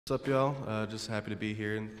What's up, y'all? Just happy to be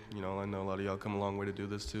here, and I know a lot of y'all come a long way to do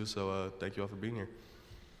this too. So thank you all for being here.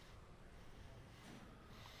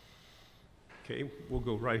 Okay, we'll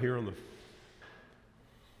go right here on the.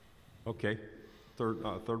 Okay, third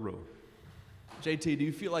row. JT, do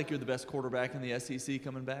you feel like you're the best quarterback in the SEC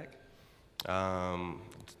coming back? It's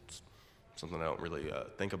something I don't really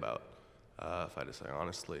think about, if I had to say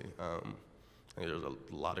honestly. I think there's a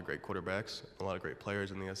lot of great quarterbacks, a lot of great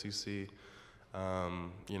players in the SEC.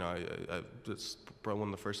 It's probably one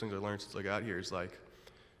of the first things I learned since I got here is like,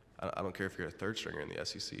 I don't care if you're a third stringer in the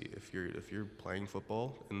SEC. If you're playing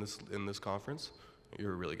football in this conference,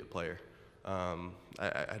 you're a really good player. I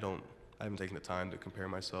haven't taken the time to compare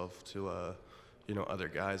myself to other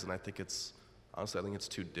guys, and I think it's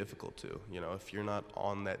too difficult to. If you're not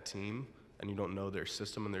on that team and you don't know their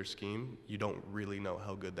system and their scheme, you don't really know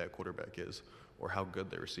how good that quarterback is or how good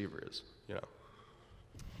their receiver is.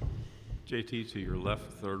 JT, to your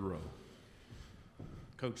left, third row.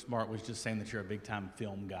 Coach Smart was just saying that you're a big-time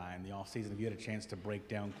film guy in the offseason. Have you had a chance to break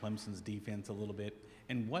down Clemson's defense a little bit?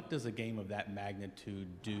 And what does a game of that magnitude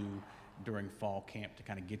do during fall camp to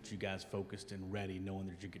kind of get you guys focused and ready, knowing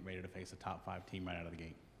that you're getting ready to face a top-5 team right out of the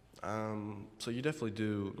gate? So you definitely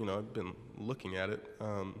do. I've been looking at it.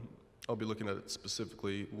 I'll be looking at it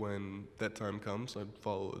specifically when that time comes. I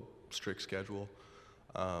follow a strict schedule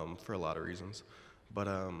for a lot of reasons. But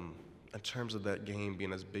in terms of that game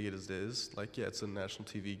being as big as it is, it's a national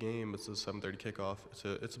TV game. It's a 7:30 kickoff.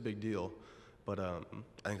 It's a big deal. But I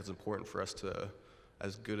think it's important for us to,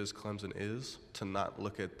 as good as Clemson is, to not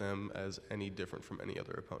look at them as any different from any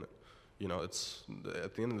other opponent. It's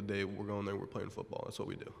at the end of the day, we're going there, we're playing football. That's what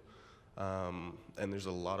we do. And there's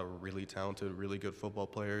a lot of really talented, really good football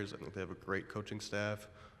players. I think they have a great coaching staff.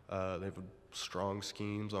 They have strong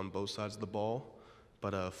schemes on both sides of the ball.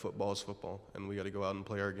 But football is football, and we got to go out and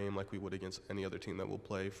play our game like we would against any other team that we'll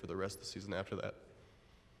play for the rest of the season after that.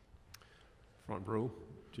 Front row,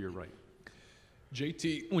 to your right.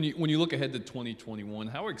 JT, when you look ahead to 2021,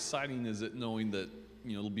 how exciting is it knowing that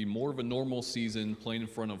it'll be more of a normal season, playing in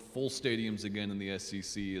front of full stadiums again in the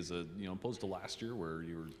SEC, as opposed to last year where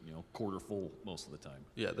you were quarter full most of the time?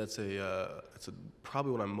 Yeah, that's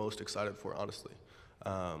probably what I'm most excited for, honestly.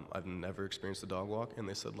 I've never experienced a dog walk, and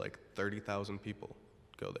they said 30,000 people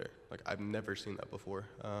go there. I've never seen that before.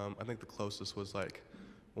 I think the closest was when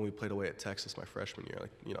we played away at Texas my freshman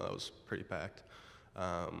year. That was pretty packed.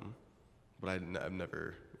 But I've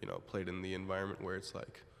never played in the environment where it's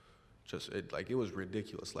it was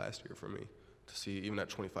ridiculous last year for me to see, even at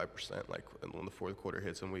 25%, when the fourth quarter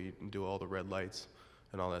hits and we do all the red lights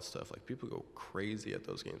and all that stuff. People go crazy at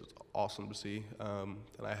those games. It's awesome to see, and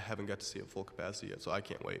I haven't got to see it full capacity yet, so I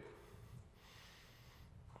can't wait.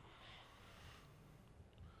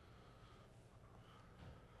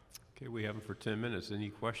 Okay, we have them for 10 minutes. Any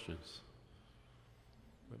questions?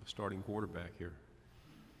 We have a starting quarterback here.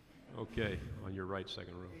 Okay, on your right,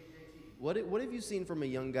 second row. What have you seen from a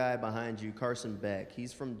young guy behind you, Carson Beck?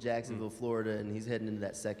 He's from Jacksonville, Florida, and he's heading into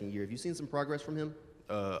that second year. Have you seen some progress from him?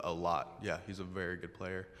 A lot, yeah. He's a very good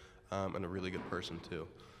player and a really good person, too.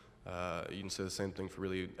 You can say the same thing for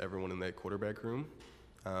really everyone in that quarterback room.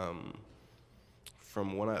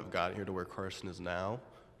 From when I've got here to where Carson is now,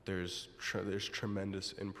 there's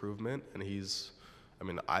tremendous improvement, and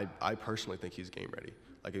I personally think he's game ready.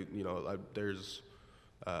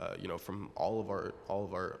 From all of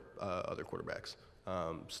our other quarterbacks.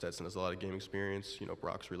 Stetson has a lot of game experience.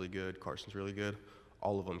 Brock's really good. Carson's really good.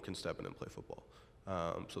 All of them can step in and play football.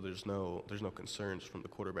 So there's no concerns from the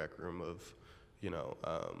quarterback room of,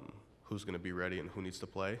 who's going to be ready and who needs to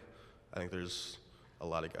play. I think there's a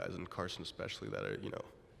lot of guys, and Carson especially, that are,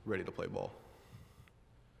 ready to play ball.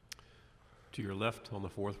 To your left on the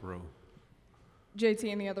fourth row. JT,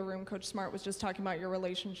 in the other room, Coach Smart was just talking about your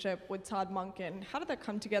relationship with Todd Monken. How did that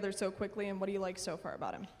come together so quickly, and what do you like so far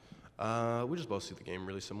about him? We just both see the game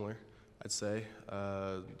really similar, I'd say.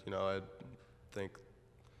 I think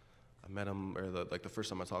I met him, or the first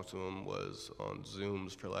time I talked to him was on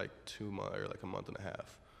Zooms for 2 months, or a month and a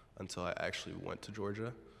half, until I actually went to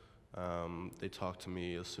Georgia. They talked to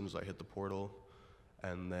me as soon as I hit the portal,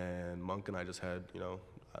 and then Monk and I just had,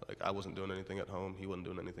 I wasn't doing anything at home, he wasn't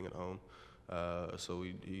doing anything at home. So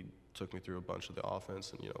he took me through a bunch of the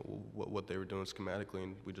offense and what they were doing schematically,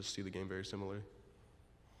 and we just see the game very similarly.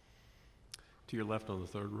 To your left on the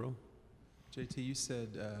third row. JT, you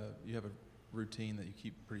said you have a routine that you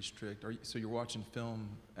keep pretty strict. So you're watching film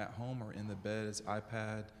at home or in the bed? Is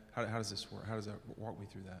iPad? How does this work? How does that walk me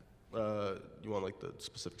through that? You want the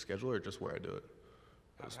specific schedule or just where I do it?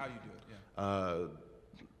 How you do it?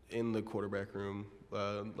 Yeah. In the quarterback room,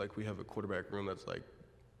 we have a quarterback room that's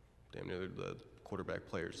damn near the quarterback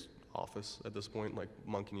player's office at this point. Like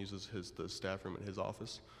Monken uses the staff room in his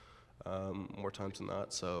office more times than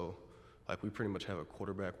not. So like we pretty much have a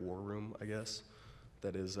quarterback war room, I guess.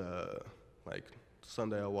 That is like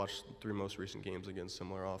Sunday I'll watch the 3 most recent games against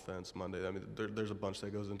similar offense. Monday, I mean, there's a bunch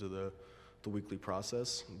that goes into the weekly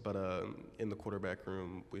process. But in the quarterback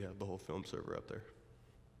room, we have the whole film server up there.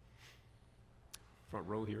 Front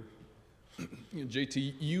row here.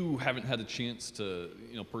 JT, you haven't had a chance to,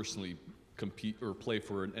 personally compete or play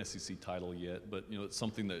for an SEC title yet, but it's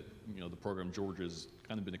something that the program Georgia's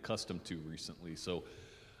kind of been accustomed to recently. So,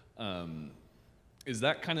 is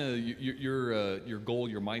that kind of your goal,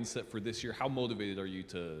 your mindset for this year? How motivated are you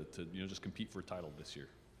to just compete for a title this year?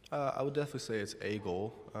 I would definitely say it's a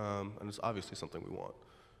goal, and it's obviously something we want.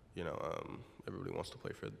 Everybody wants to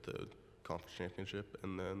play for the conference championship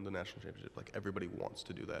and then the national championship. Like everybody wants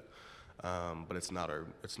to do that, but it's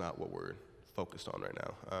not what we're focused on right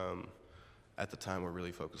now. At the time, we're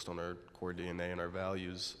really focused on our core DNA and our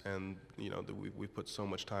values, and we put so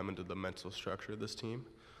much time into the mental structure of this team.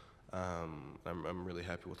 I'm really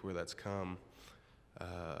happy with where that's come.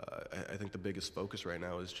 I think the biggest focus right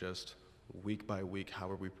now is just week by week, how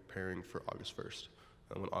are we preparing for August 1st?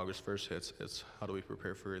 And when August 1st hits, it's how do we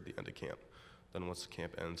prepare for the end of camp? Then once the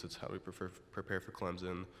camp ends, it's how do we prepare for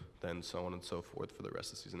Clemson, then so on and so forth for the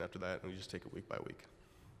rest of the season after that, and we just take it week by week.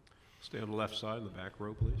 Stay on the left side in the back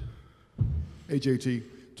row, please. Hey, JT,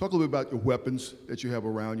 talk a little bit about your weapons that you have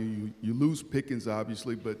around you. You lose Pickens,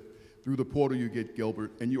 obviously, but through the portal you get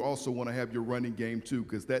Gilbert, and you also want to have your running game too,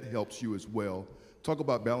 because that helps you as well. Talk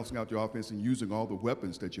about balancing out your offense and using all the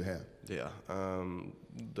weapons that you have. Yeah,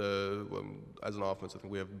 as an offense, I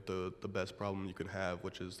think we have the best problem you can have,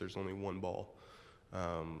 which is there's only one ball.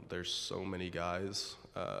 There's so many guys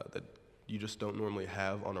that you just don't normally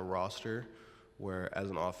have on a roster, where as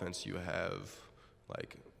an offense you have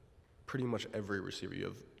like pretty much every receiver. You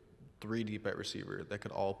have 3 deep at receiver that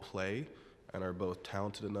could all play and are both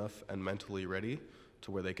talented enough and mentally ready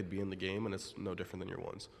to where they could be in the game, and it's no different than your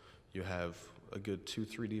ones. You have a good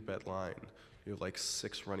 2-3 deep at line. You have like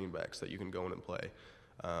 6 running backs that you can go in and play.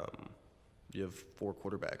 You have 4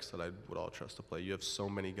 quarterbacks that I would all trust to play. You have so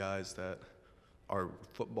many guys that are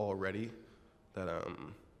football ready that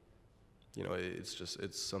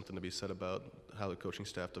it's something to be said about how the coaching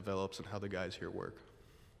staff develops and how the guys here work.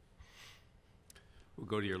 We'll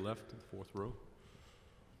go to your left, to the 4th row.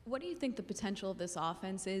 What do you think the potential of this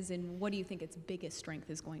offense is, and what do you think its biggest strength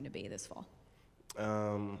is going to be this fall?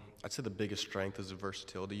 I'd say the biggest strength is the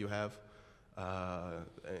versatility you have,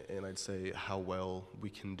 and I'd say how well we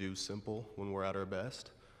can do simple when we're at our best.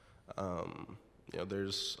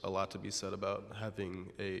 There's a lot to be said about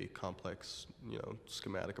having a complex,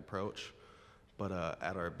 schematic approach, but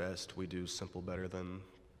at our best, we do simple better than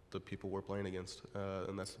the people we're playing against,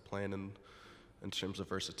 and that's the plan. And in terms of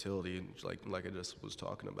versatility, like I just was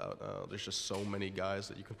talking about, there's just so many guys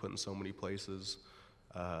that you can put in so many places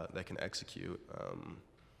that can execute.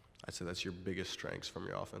 I'd say that's your biggest strengths from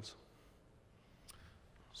your offense.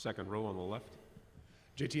 2nd row on the left.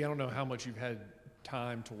 JT, I don't know how much you've had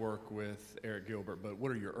time to work with Eric Gilbert, but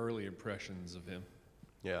what are your early impressions of him?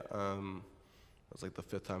 Yeah, that's like the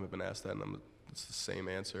 5th time I've been asked that, and it's the same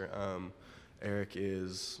answer.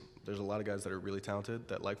 There's a lot of guys that are really talented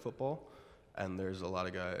that like football, and there's a lot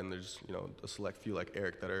of guys, and there's a select few like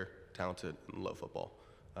Eric that are talented and love football.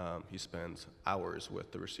 He spends hours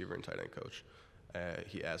with the receiver and tight end coach.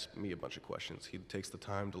 He asks me a bunch of questions. He takes the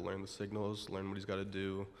time to learn the signals, learn what he's got to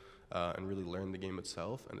do, and really learn the game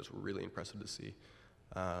itself, and it's really impressive to see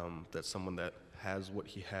that someone that has what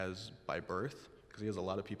he has by birth, because he has a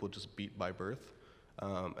lot of people just beat by birth,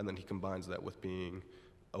 and then he combines that with being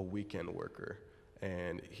a weekend worker,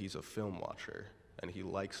 and he's a film watcher, and he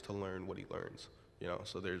likes to learn what he learns.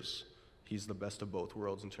 So he's the best of both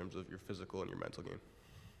worlds in terms of your physical and your mental game.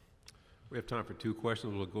 We have time for 2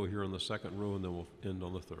 questions. We'll go here on the 2nd row, and then we'll end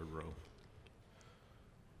on the 3rd row.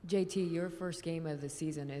 JT, your first game of the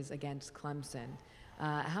season is against Clemson.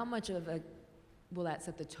 How much will that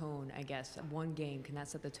set the tone, I guess? One game, can that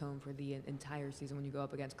set the tone for the entire season when you go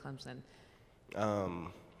up against Clemson?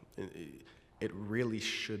 It really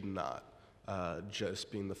should not, just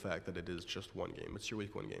being the fact that it is just one game. It's your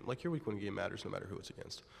week 1 game. Like, your week 1 game matters no matter who it's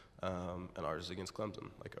against. And ours is against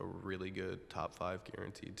Clemson, like a really good top 5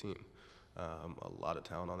 guaranteed team. A lot of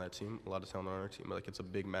talent on that team, a lot of talent on our team. Like, it's a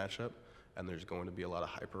big matchup, and there's going to be a lot of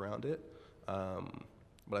hype around it.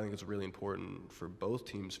 But I think it's really important for both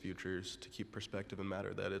teams' futures to keep perspective and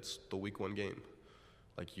matter that it's the week 1 game.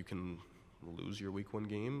 Like, you can lose your week 1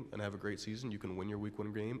 game and have a great season. You can win your week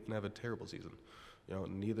 1 game and have a terrible season.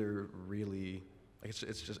 Neither really Like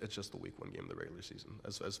it's just the week one game of the regular season.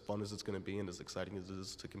 As fun as it's going to be and as exciting as it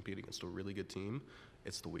is to compete against a really good team,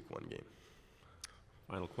 it's the week one game.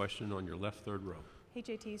 Final question on your left third row. Hey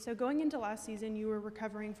JT, so going into last season, you were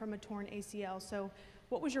recovering from a torn ACL. So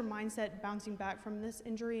what was your mindset bouncing back from this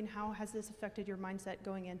injury, and how has this affected your mindset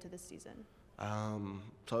going into this season?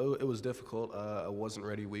 So it was difficult. I wasn't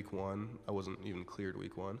ready week one. I wasn't even cleared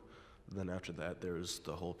week one. Then after that, there was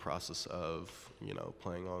the whole process of,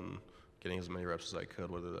 playing on getting as many reps as I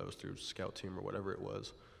could, whether that was through scout team or whatever it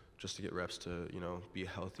was, just to get reps to, be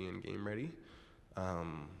healthy and game ready.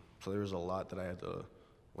 So there was a lot that I had to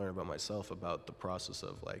learn about myself, about the process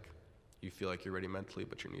of, like, you feel like you're ready mentally,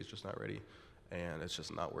 but your knee's just not ready, and it's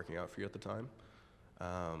just not working out for you at the time.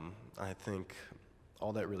 I think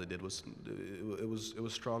all that really did was it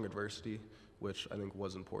was strong adversity, which I think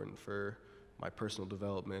was important for my personal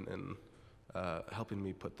development and helping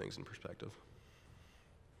me put things in perspective.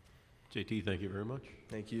 JT, thank you very much.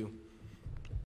 Thank you.